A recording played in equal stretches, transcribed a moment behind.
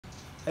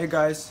Hey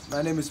guys,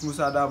 my name is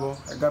Musa Dabo,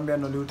 a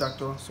Gambian Nollywood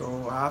actor.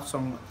 So I have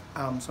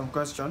some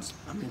questions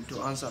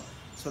to answer.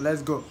 So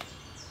let's go.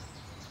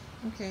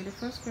 Okay, the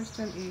first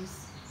question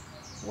is,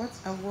 what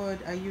award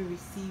are you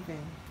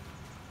receiving?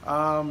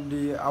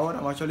 The award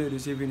I'm actually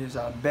receiving is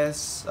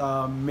Best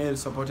Male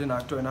Supporting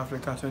Actor in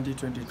Africa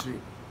 2023.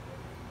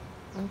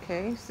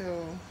 Okay,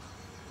 so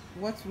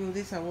what will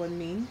this award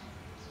mean?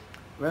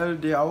 Well,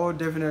 the award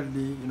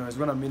definitely, is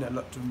gonna mean a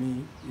lot to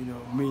me.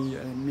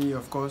 Me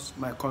of course,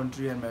 my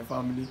country and my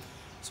family.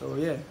 So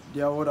yeah,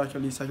 the award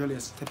actually is actually a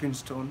stepping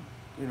stone,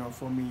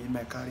 for me in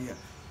my career.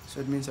 So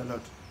it means a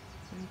lot.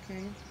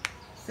 Okay,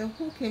 so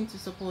who came to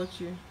support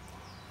you?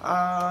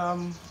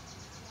 Um,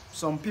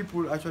 some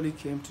people actually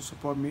came to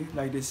support me,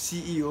 like the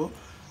CEO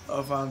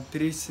of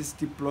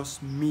 360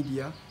 Plus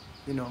Media,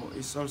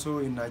 is also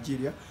in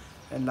Nigeria,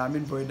 and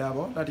Lamin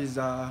Boydabo, that is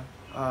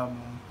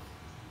um,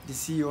 the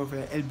CEO of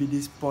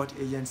LBD Sport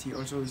Agency,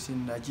 also is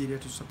in Nigeria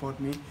to support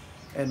me,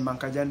 and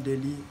Mankajan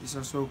Delhi is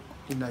also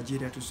in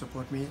Nigeria to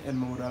support me, and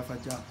Mahmoud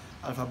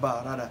Alpha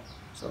Bar, rather.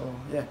 So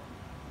yeah,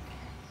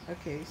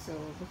 Okay, so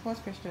the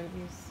first question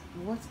is,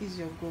 what is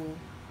your goal?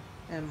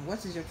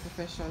 What is your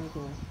profession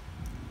goal?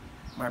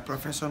 my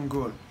profession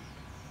goal.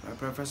 My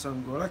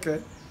profession goal.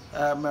 Okay.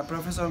 My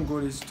profession goal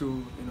is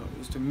to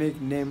make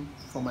name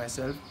for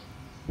myself.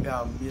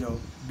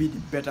 Be the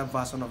better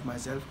version of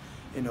myself.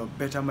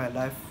 Better my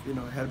life.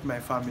 Help my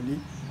family.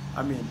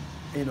 I mean,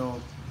 you know,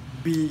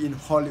 be in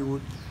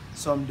Hollywood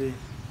someday.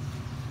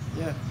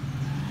 Yeah.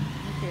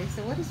 Okay,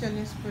 so what is your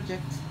next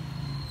project?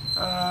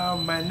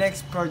 My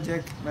next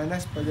project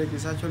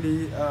is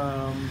actually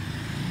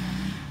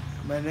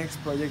my next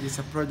project is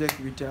a project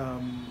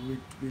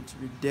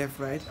with Deaf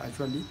Right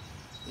actually.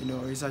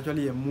 It's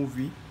actually a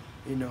movie,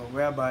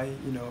 whereby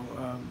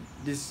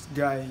this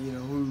guy,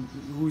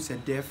 who's a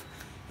deaf,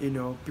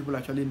 people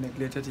actually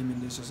neglected him in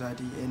the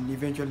society and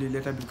eventually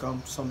later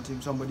become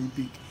somebody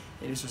big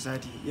in the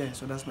society. Yeah,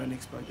 so that's my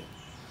next project.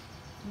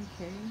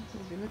 Okay,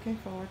 we'll be looking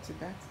forward to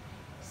that.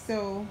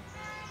 So,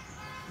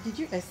 did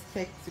you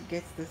expect to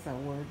get this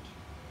award?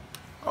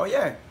 Oh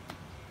yeah,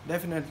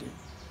 definitely,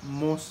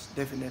 most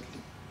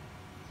definitely,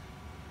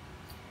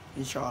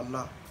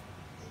 inshallah.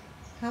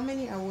 How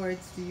many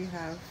awards do you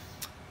have?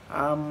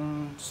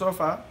 So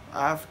far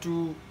I have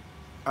two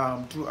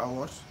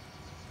awards.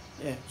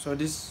 Yeah, so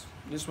this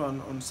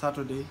one on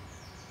Saturday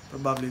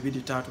probably be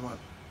the third one,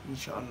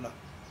 inshallah.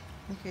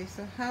 Okay,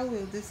 so how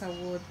will this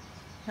award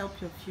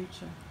help your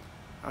future?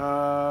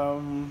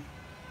 Um,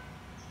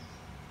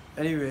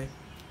 anyway,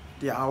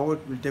 the award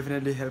will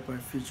definitely help my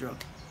future,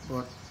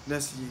 but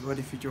let's see what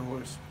the future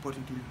holds. But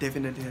it will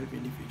definitely help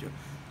in the future.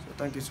 So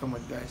thank you so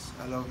much, guys.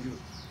 I love you.